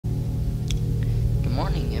Good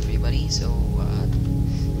morning, everybody. So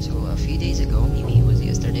a few days ago, maybe it was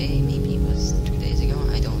yesterday, maybe it was 2 days ago,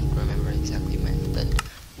 I don't remember exactly when, but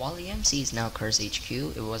WollyMC is now Curse HQ.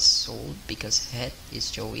 It was sold because head is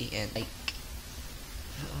Joey and like,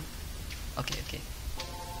 okay.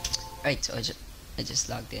 Right, so I just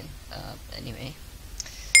logged in. Anyway,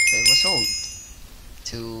 so it was sold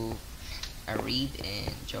to Arib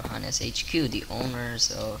and Johannes HQ, the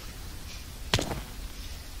owners of.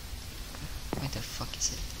 Why the fuck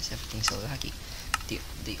is it? Is everything so laggy?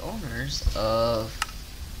 The owners of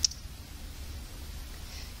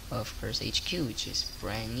Curse HQ, which is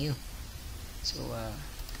brand new. So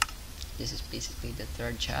this is basically the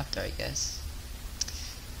third chapter, I guess.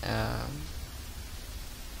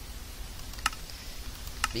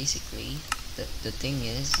 Basically, the thing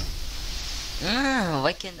is,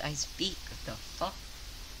 why can't I speak? What the fuck?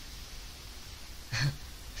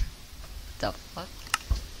 The fuck?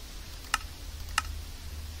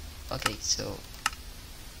 Okay, so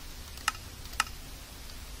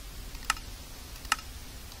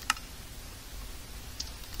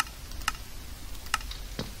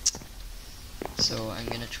I'm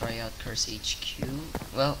gonna try out Curse HQ.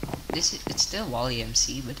 Well, it's still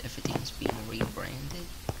WollyMC, but everything's being rebranded.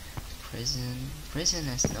 Prison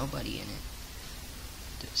has nobody in it.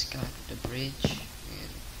 There's got the bridge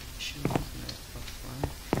and shoes and fun.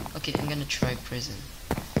 Okay, I'm gonna try prison.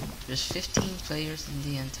 There's 15 players in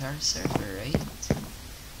the entire server, right?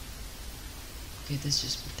 Okay, this is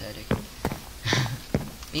just pathetic.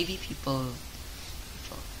 Maybe people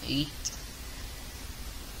hate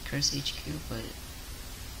Curse HQ,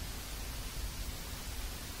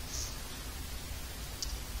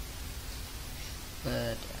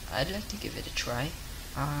 but I'd like to give it a try.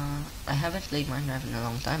 I haven't played Minecraft in a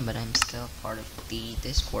long time, but I'm still part of the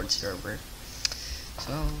Discord server.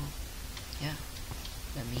 So yeah,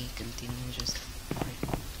 let me continue just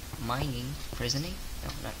mining, prisoning? No,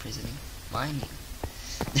 not prisoning, mining.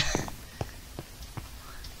 I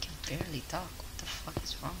can barely talk. What the fuck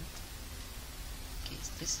is wrong? Okay, is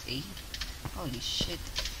this A? Holy shit!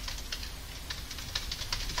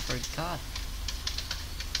 I forgot.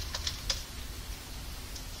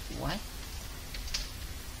 What?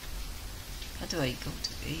 How do I go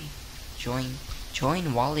to A? Join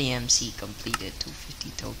WollyMC completed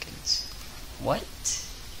 250 tokens. What?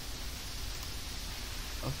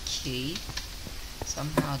 Okay.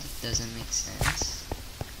 Somehow that doesn't make sense.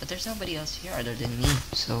 But there's nobody else here other than me,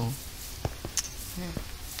 so yeah.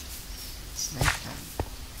 It's nighttime.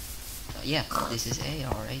 Yeah, this is A,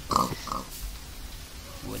 alright.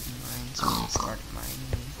 Wooden mines, we start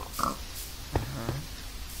mining.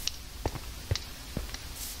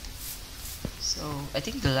 So I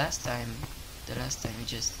think the last time I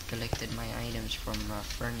just collected my items from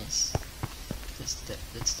furnace.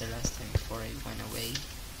 That's the last time before I went away.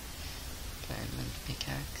 Diamond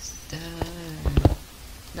pickaxe.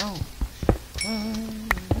 No.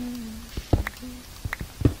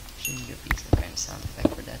 Shouldn't there be some kind of sound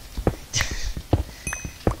effect for that?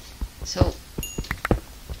 So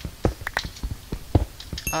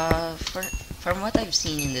from what I've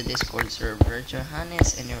seen in the Discord server,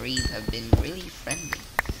 Johannes and Arib have been really friendly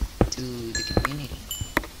to the community.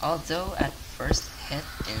 Although at first Head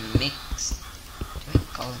and Mix, do I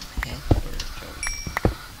call him Head or Joey?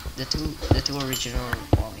 The two original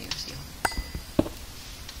WollyMC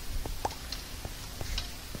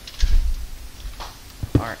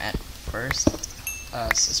are at first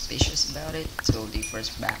suspicious about it, so they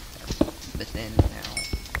first backed them. But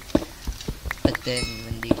then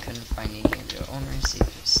when they couldn't find any other owners, they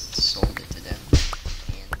just sold it to them.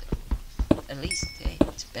 And at least, hey,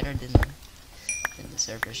 it's better than the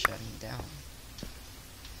server shutting down.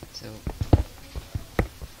 So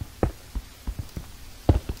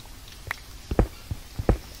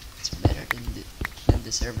it's better than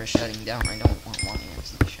the server shutting down. I don't want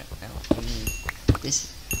WollyMC to shut down. I mean,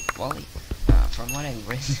 this Wally, from what I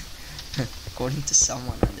read, according to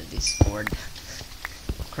someone on the Discord,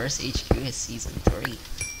 Curse HQ is season 3.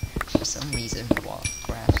 For some reason,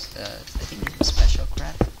 Crafts, I think it was Special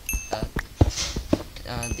Craft,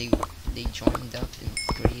 they joined up and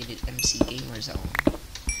created MC Gamer Zone.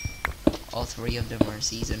 All three of them are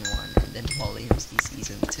season 1, and then WollyMC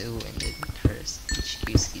season 2, and then Curse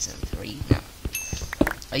HQ season 3. Now,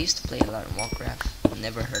 I used to play a lot of Warcraft.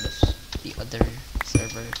 Never heard of the other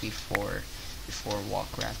server before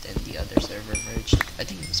Warcraft and the other server merged. I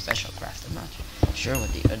think it was Special Craft. I'm not sure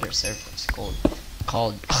what the other server was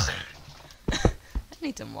called. I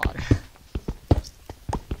need some water.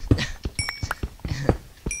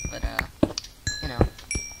 But you know,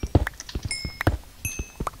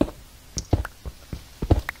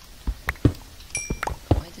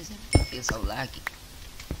 feels so laggy.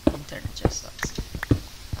 Internet just sucks.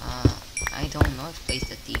 I don't know if place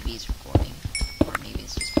the TV is recording, or maybe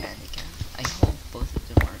it's just Bandicam. I hope both of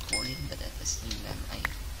them are recording, but at the same time, I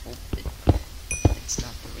hope that it's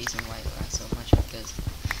not the reason why it lags so much, because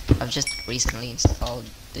I've just recently installed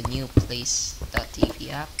the new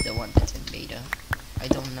Place.tv app, the one that's in beta. I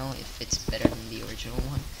don't know if it's better than the original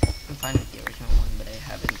one. I'm fine with the original one, but I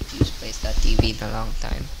haven't used Place.tv in a long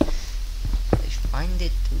time. I find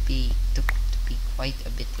it to be quite a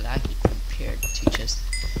bit laggy compared to just,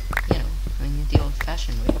 you know, the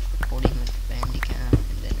old-fashioned way of recording with Bandicam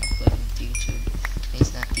and then uploading to YouTube.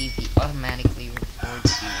 Place.tv automatically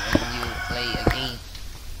records you when you play a game,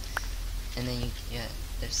 and then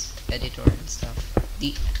there's editor and stuff.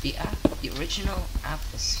 The original app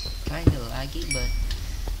was kinda laggy, but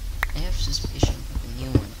I have suspicion of the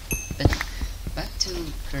new one. But back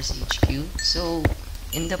to Curse HQ. So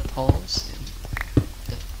in the polls,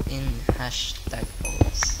 in hashtag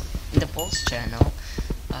polls, in the polls channel,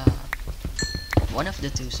 one of the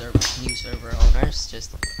two new server owners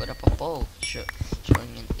just put up a poll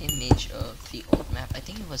showing an image of the old map. I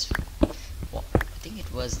think it was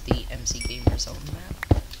the MC Gamer Zone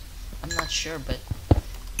map. I'm not sure, but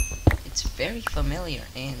it's very familiar.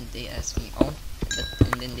 And they asked me,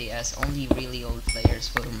 and then they asked only really old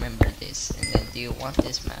players will remember this. And then, do you want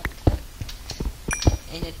this map?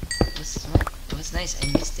 And it was nice.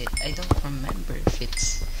 I missed it. I don't remember if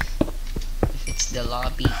it's the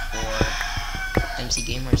lobby for MC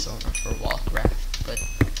Gamer Zone or for Warcraft, but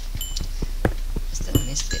I still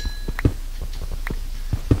missed it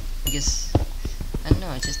because I don't know.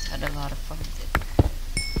 I just had a lot of fun with it.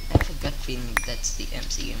 I have a gut feeling that's the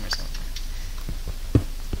MC Gamer Zone.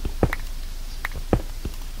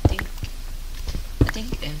 I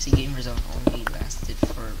think MC Gamer Zone only lasted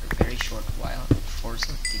for a very short while before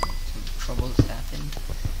some troubles happened.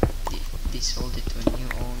 They sold it to a new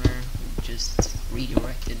owner who just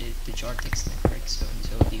redirected it to Jartex Network, so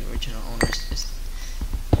the original owners just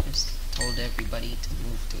told everybody to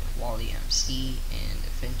move to WollyMC, and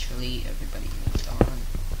eventually everybody moved on.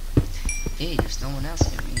 Hey, there's no one else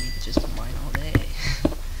here, we need to just mine all day.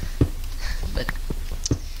 But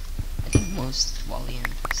I think most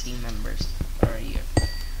WollyMC members are here.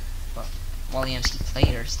 Well, WollyMC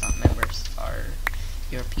players, not members, are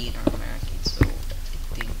European or American, so I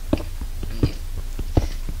think I'm new.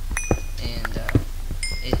 And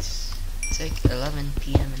it's like 11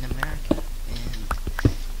 p.m. in America, and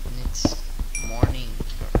it's morning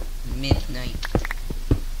or mid-morning.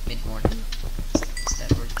 Does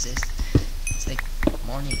that word exist? It's like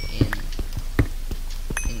morning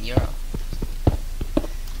in Europe.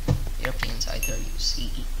 Europeans either use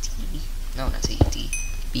CET, no, not CET,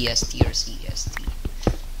 BST or CST.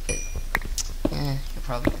 But you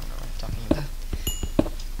probably don't know what I'm talking about.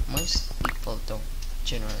 Most people don't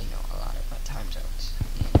generally know a lot about time zones,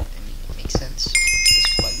 and I mean, it makes sense, because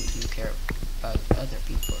why would you care about other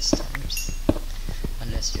people's times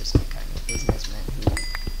unless you're some kind of businessman who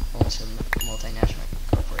owns a multinational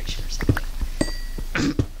corporation or something.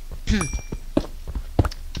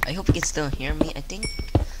 I hope you can still hear me. I think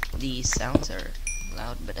the sounds are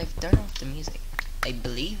loud, but I've turned off the music. I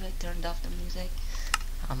believe I turned off the music.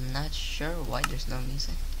 I'm not sure why there's no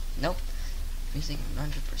music. Nope, music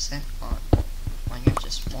 100% on. Minecraft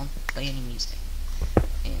just won't play any music,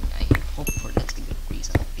 and I hope for that's a good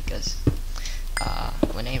reason, because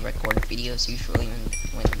when I record videos, usually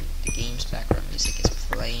when the game's background music is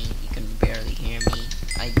playing, you can barely hear me.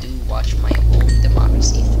 I do watch my own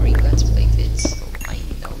Democracy 3 Let's Play vids, so I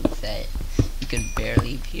know that you can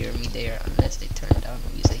barely hear me there unless they turn down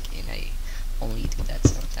the music, and I only do that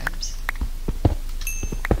sometimes.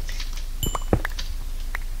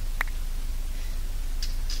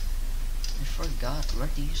 I forgot, where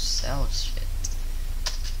do you sell shit?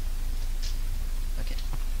 Okay,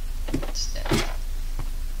 what's that?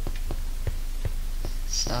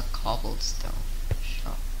 Sell cobblestone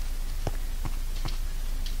shop.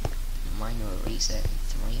 Mine will reset in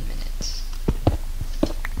 3 minutes.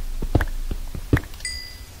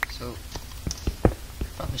 So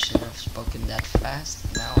probably shouldn't have spoken that fast.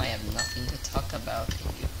 Now I have nothing to talk about,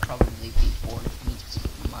 and you'd probably be bored of me just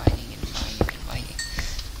mining and mining and mining.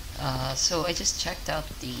 So I just checked out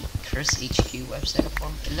the Curse HQ website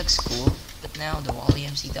form. It looks cool, but now the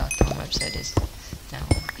WollyMC.com website is down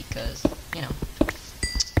because, you know,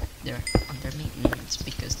 they're under maintenance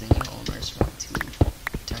because the new owners want to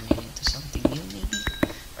turn it into something new, maybe?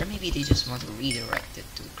 Or maybe they just want to redirect it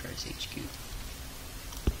to Curse HQ.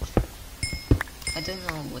 I don't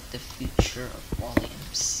know what the future of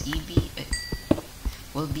WollyMC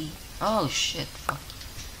will be. Oh shit, fuck.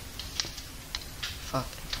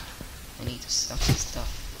 I need to sell some stuff.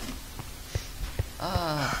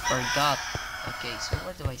 Forgot. Okay, so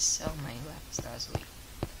where do I sell my last week?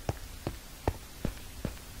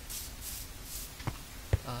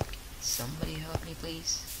 Somebody help me,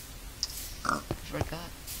 please. I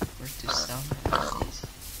forgot where to sell my lapis.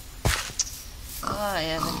 I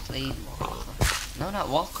haven't played Warcraft. No, not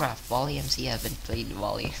Warcraft. WollyMC. I haven't played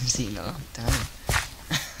WollyMC in a long time.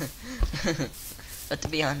 But to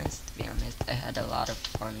be honest, I had a lot of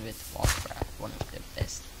fun with Warcraft. One of the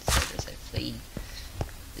best servers I played.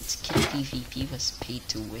 Its kid PvP was paid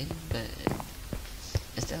to win, but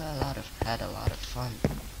I still had a lot of fun.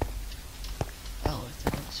 Oh,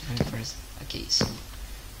 that was reverse. Okay, so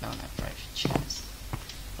no, not private chest.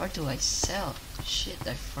 Where do I sell? Shit,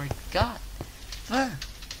 I forgot. Huh?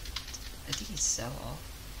 I think I sell all.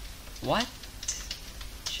 What?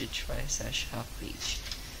 Should try a shop page.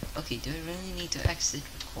 Okay, do I really need to exit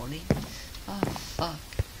recording? Oh fuck.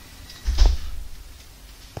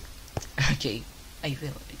 Okay, I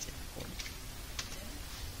will exit recording.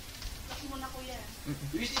 Muna kuya.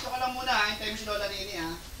 Luis, dito ka lang muna ha. Hintayin mo si Lola Nini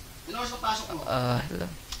ha. Ano oras papasok mo? Hello.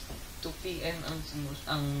 2 PM ang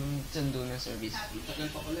sundo na service. Tagal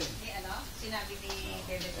pa pala eh. Ni ano? Sinabi ni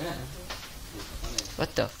David.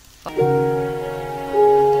 What the fuck?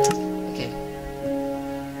 Okay.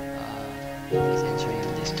 Please enter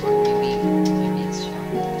your Discord. Maybe it's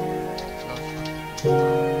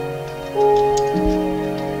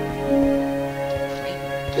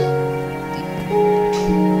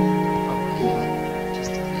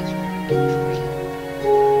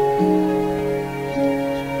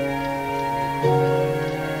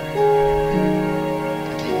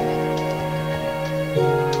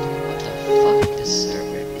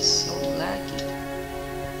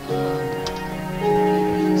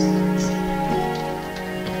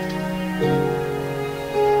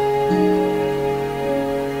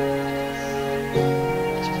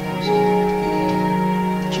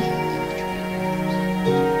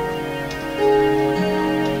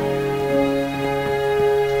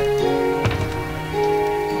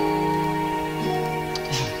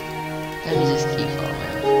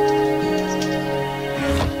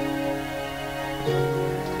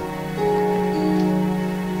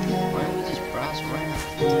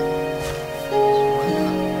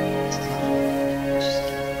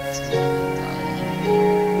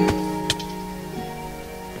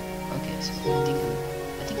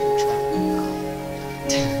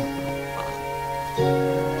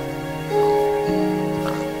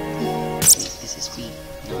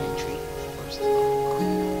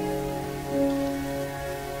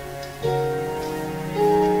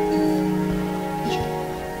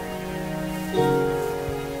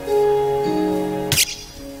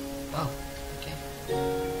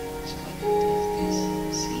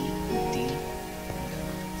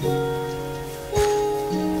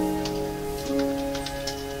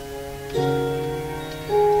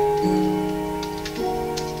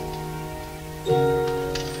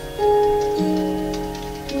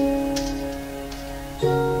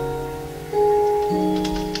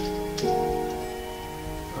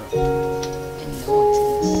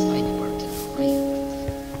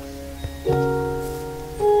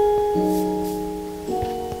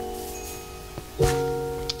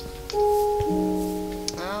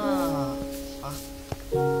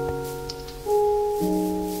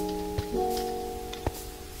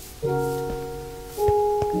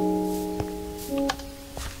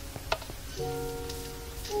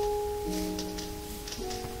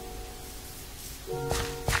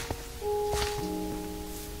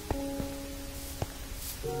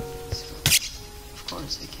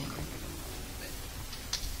course I can remember that.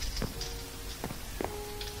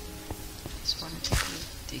 Just wanna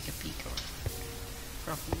take a peek or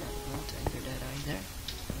probably not want to enter that either.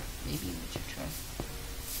 Maybe we should try.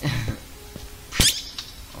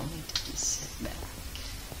 Only to be set back.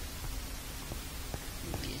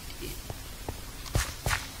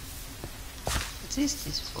 What is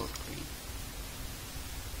this for creep?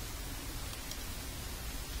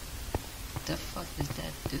 What the fuck does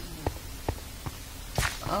that do?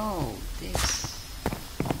 Oh,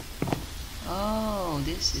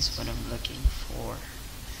 this is what I'm looking for.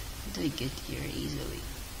 How do I get here easily?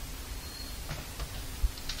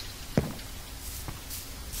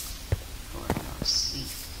 Or not see.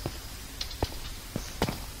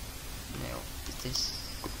 No, is this?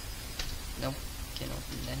 Nope, can't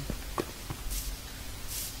open that.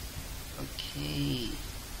 Okay.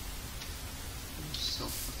 I'm so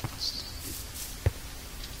fucking stupid.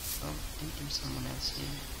 Oh, I think there's someone else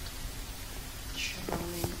here.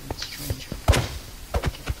 Charming and stranger.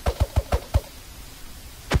 Okay.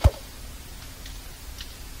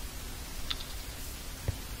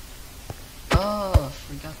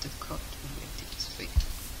 forgot to cook ingredients.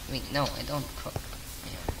 Wait, no, I don't cook.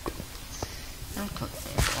 I don't cook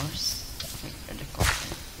anymores. Wait, are they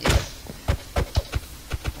cooking? Yeah.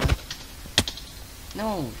 What?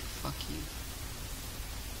 No, fuck you.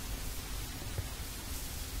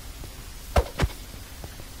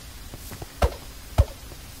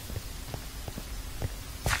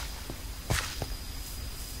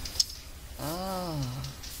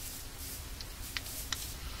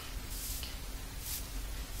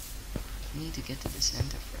 Need to get to the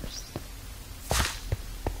center first.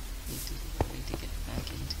 Need to get back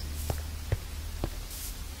into.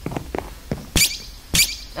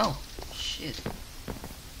 Oh shit!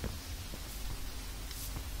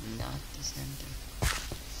 Not the center.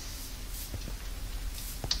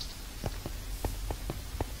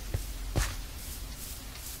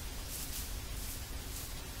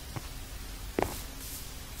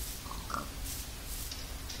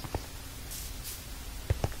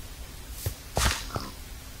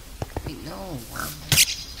 No,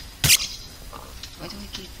 why do I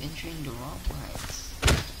keep entering the wrong lines?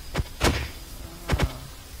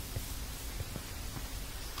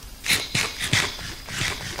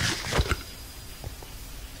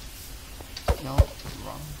 No,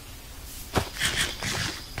 wrong.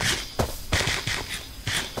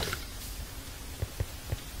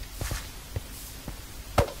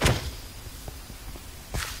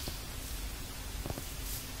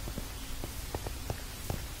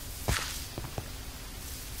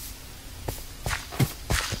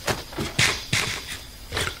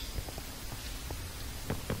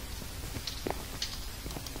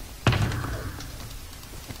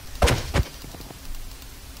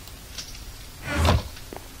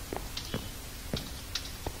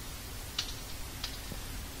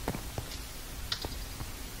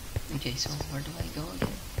 Okay, so where do I go again?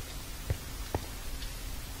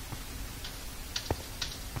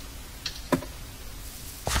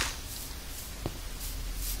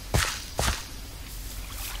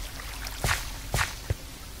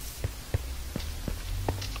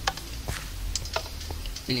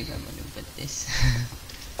 I believe I'm gonna put this.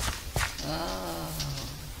 Oh,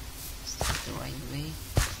 is that the right way?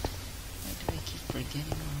 Why do I keep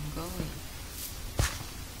forgetting where I'm going?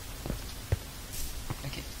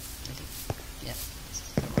 Okay, yeah, this is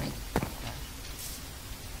the right path.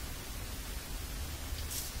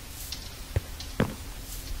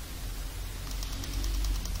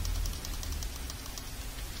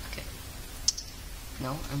 Okay,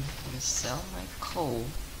 now I'm gonna sell my coal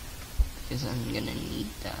because I'm gonna need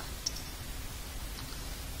that.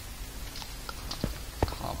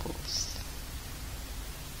 Cobblestone.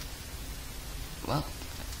 Well,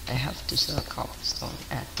 I have to sell cobblestone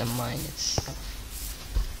at the mine itself.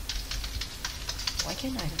 Why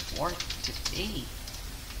can't I work today?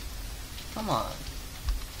 Come on.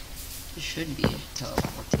 There should be a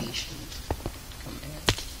teleportation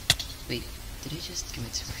command. Wait, did I just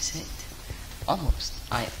commit suicide? Almost.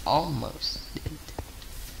 I almost did.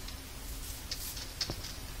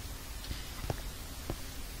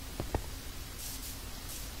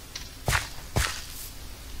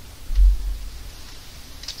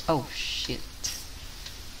 Oh shit.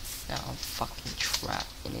 Now I'm fucking trapped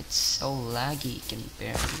and it's so laggy you can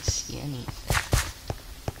barely see anything.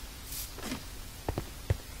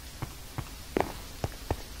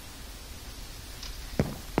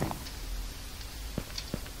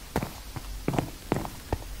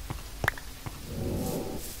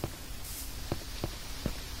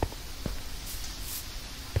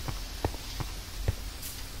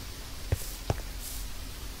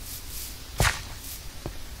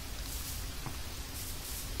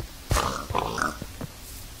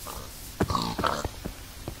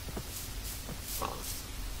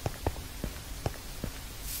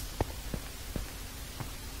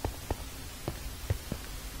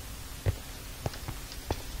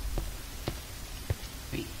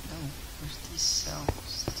 Wait, no, where's these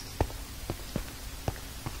cells?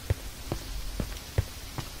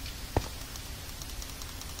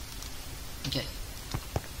 Okay.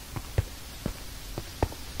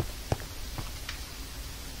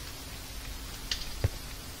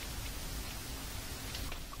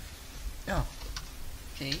 Oh.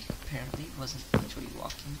 Okay, apparently wasn't actually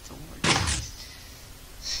walking towards these.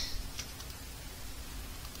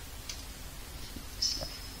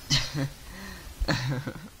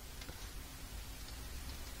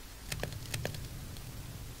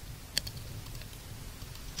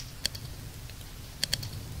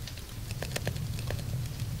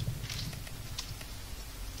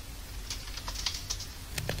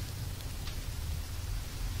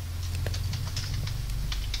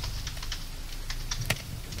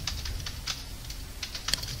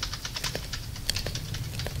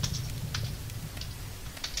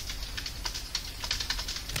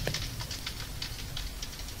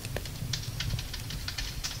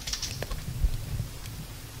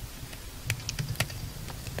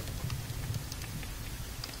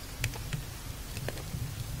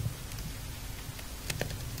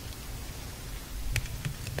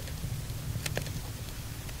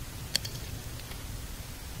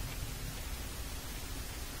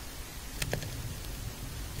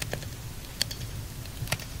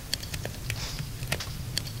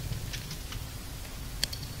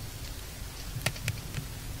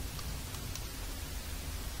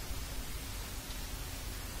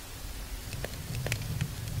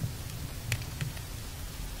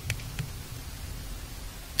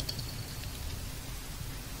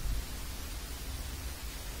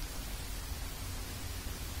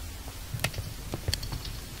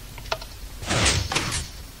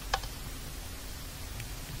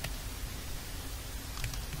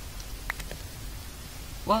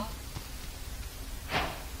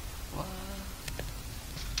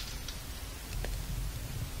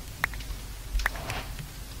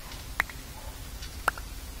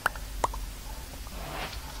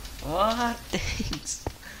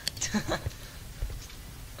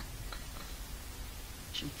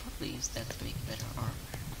 Should probably use that to make better armor.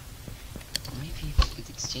 Or maybe if I could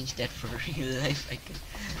exchange that for real life,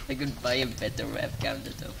 I could buy a better webcam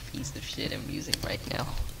than the piece of shit I'm using right now.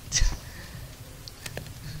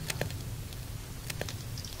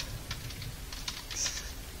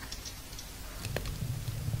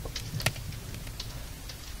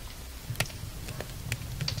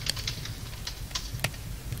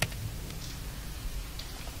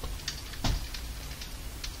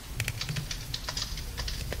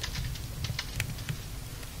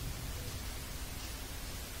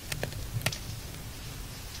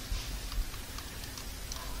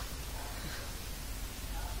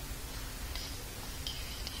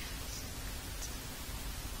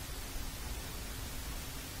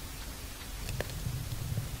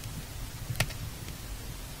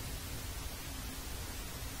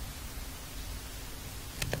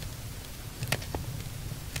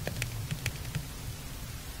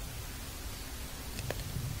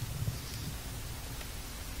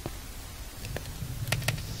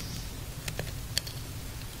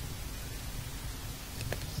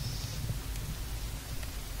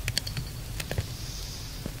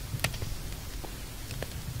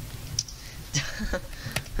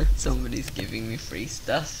 Somebody's giving me free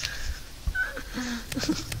stuff.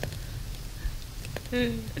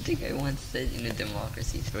 I think I once said in a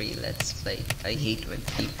Democracy 3 Let's Play, I hate when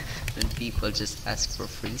people just ask for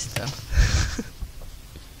free stuff.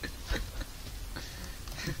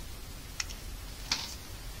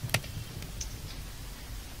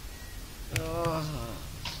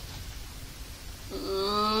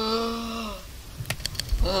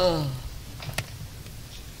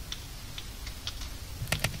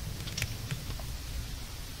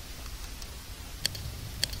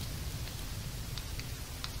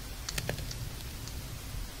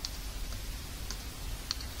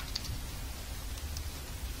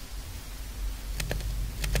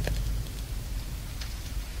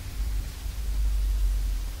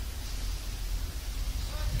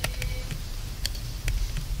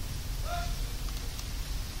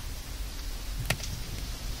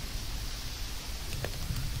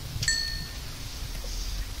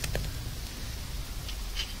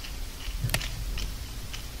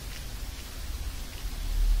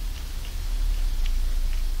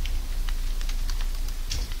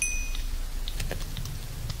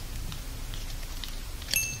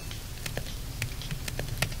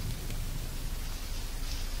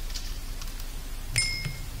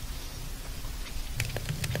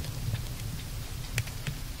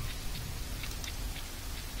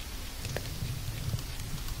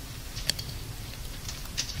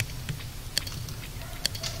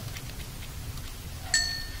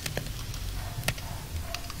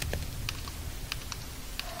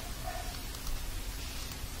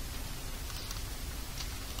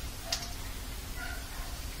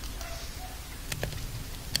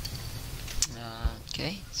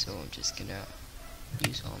 Okay, so I'm just gonna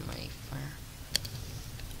use all my fire.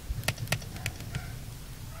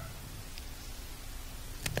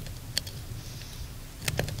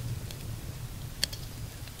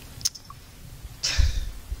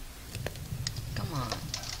 Come on.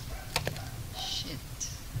 Shit.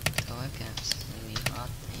 The webcam's really hot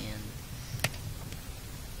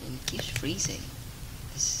and it keeps freezing.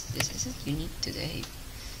 This isn't unique today.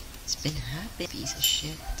 It's been happening, piece of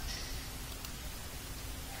shit.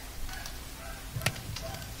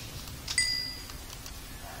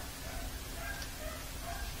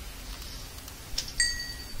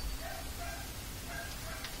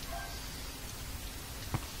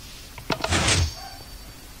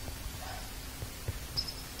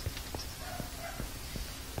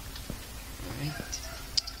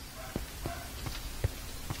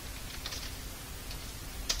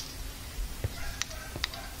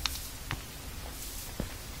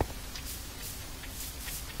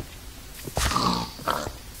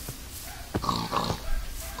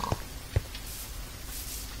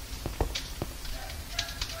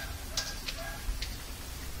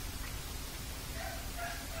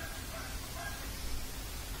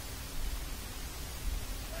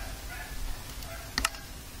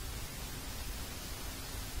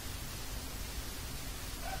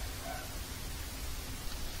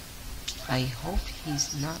 I hope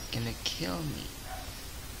he's not gonna kill me.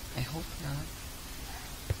 I hope not.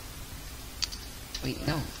 Wait,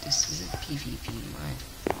 no, this isn't PvP, mine.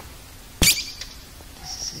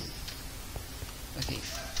 This is it. Okay,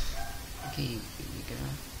 okay, you're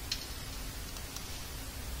gonna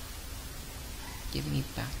give me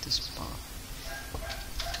back to spawn.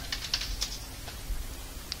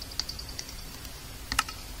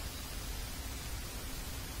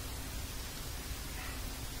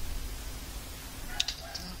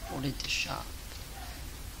 loaded the shop.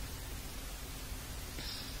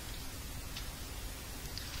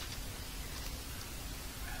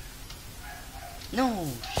 No,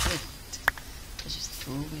 shit. I just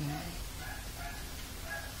threw it away.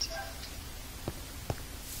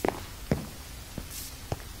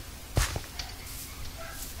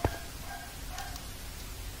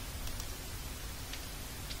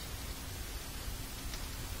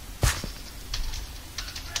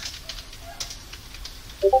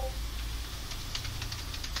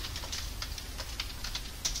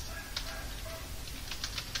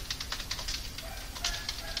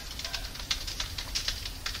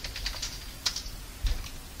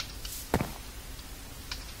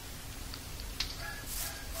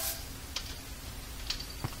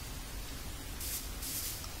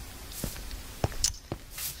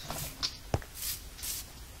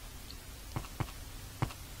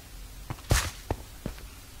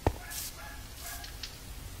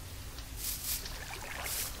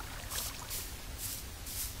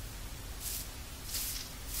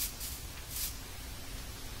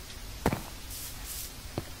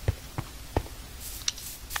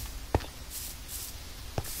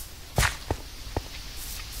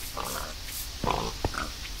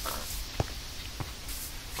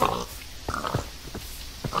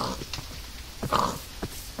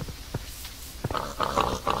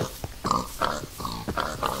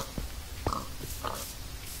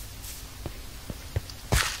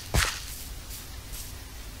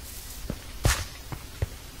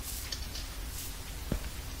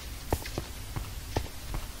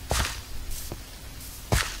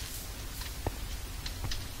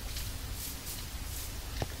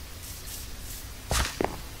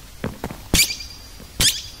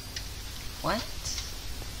 What?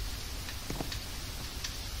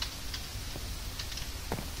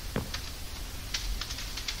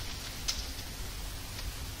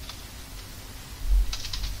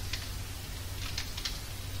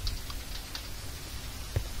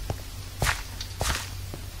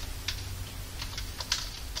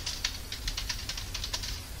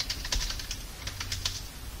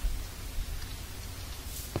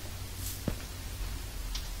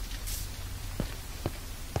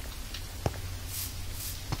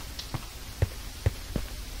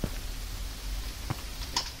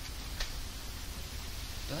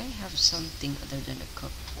 Do I have something other than a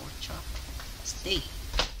cooked pork chop? Steak.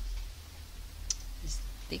 Is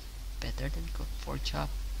steak better than cooked pork chop?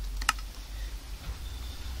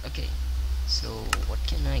 Okay, so what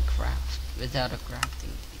can I craft without a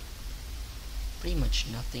crafting table? Pretty much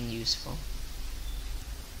nothing useful.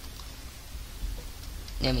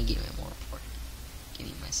 Let me give me more pork. Give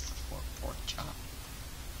me myself more pork chop.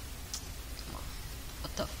 Come on.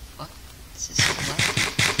 What the fuck? This is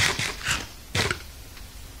what?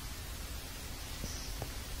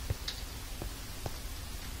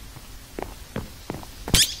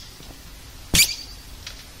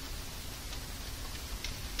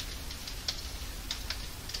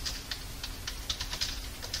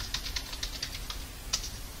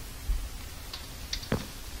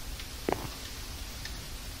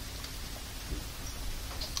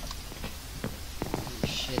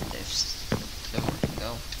 Shit, there's nowhere to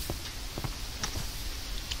go.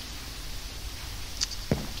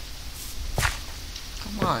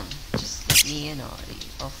 Come on, just let me in already.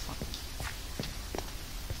 Oh fuck.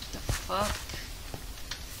 What the fuck?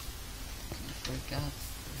 I forgot.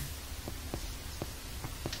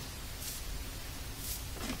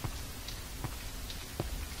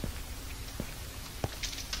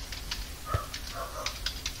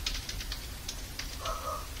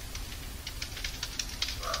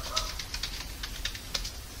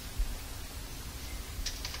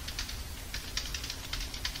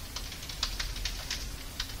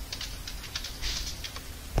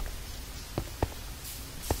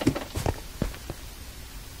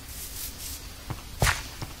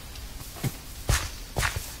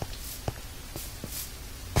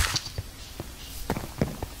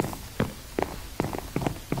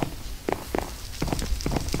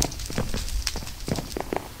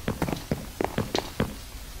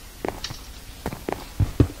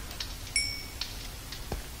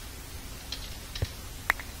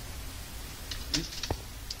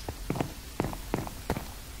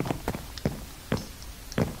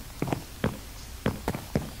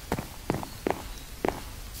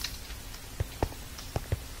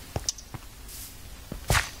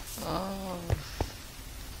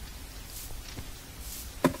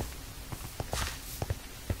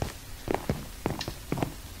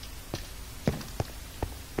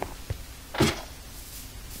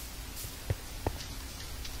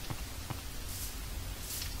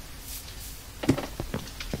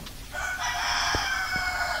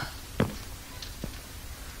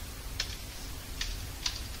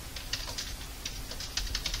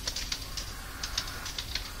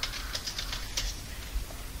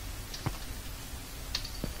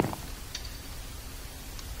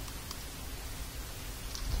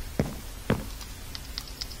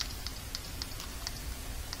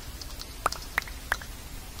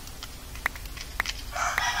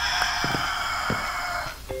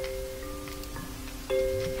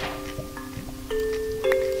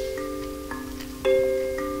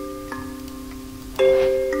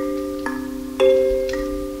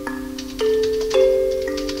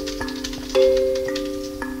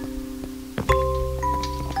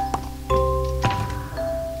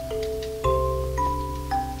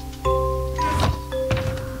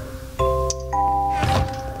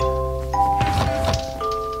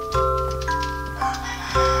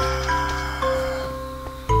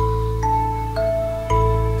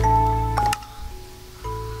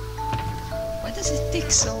 does it take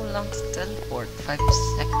so long to teleport? 5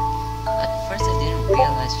 seconds. At first I didn't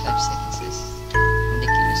realize 5 seconds is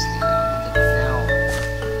ridiculously long, but now,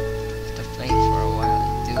 after playing for a while, I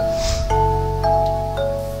do.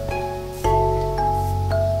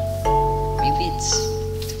 Maybe it's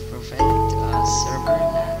to prevent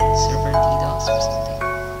server DDoS or something.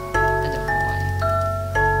 I don't know why.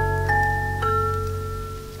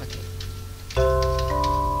 Okay.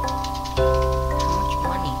 How much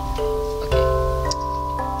money? Okay.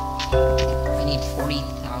 I need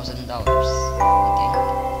 $40,000. I think.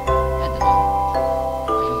 I don't know.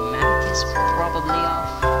 My math is probably off.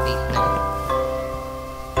 Wait, no.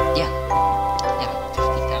 Yeah. Yeah,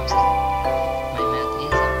 50,000. My math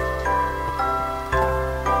is off.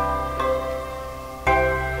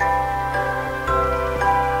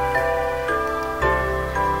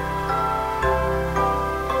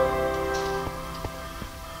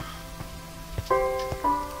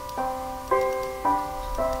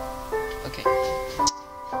 Okay.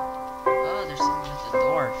 Oh, there's someone at the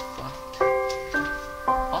door. Fuck.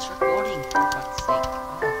 Pause recording, for fuck's sake.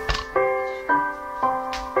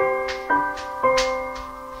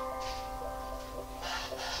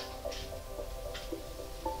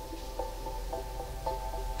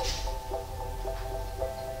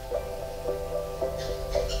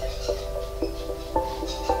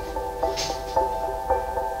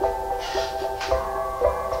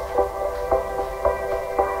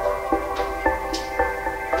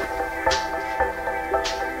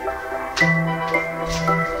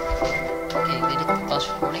 Okay, did it pause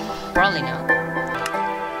recording? Probably not.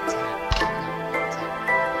 It's happening. No, it's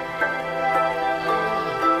happening.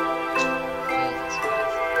 Jesus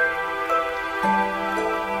Christ.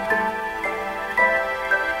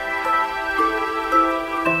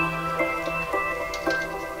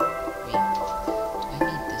 Wait, do I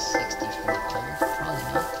need this 64 gold? Probably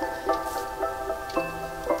not.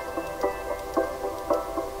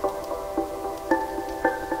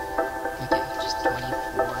 Okay, just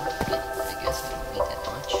 24. I guess I don't need that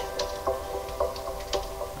much.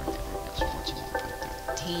 Or never goes more to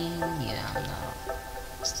 1.13. Yeah, I'm not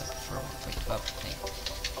stuck for 1.12, I think.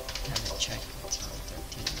 Haven't checked. It's on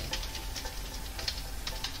 13 there.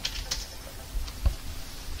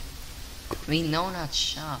 We know not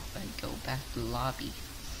shop and go back to lobby.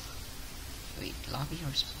 Wait, lobby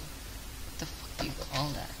or spawn? What the fuck do you call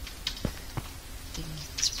that? I think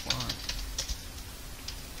it's spawn.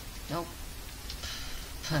 Nope.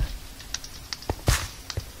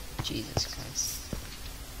 Jesus Christ.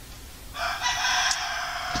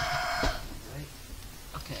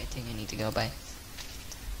 Okay, I think I need to go. Bye.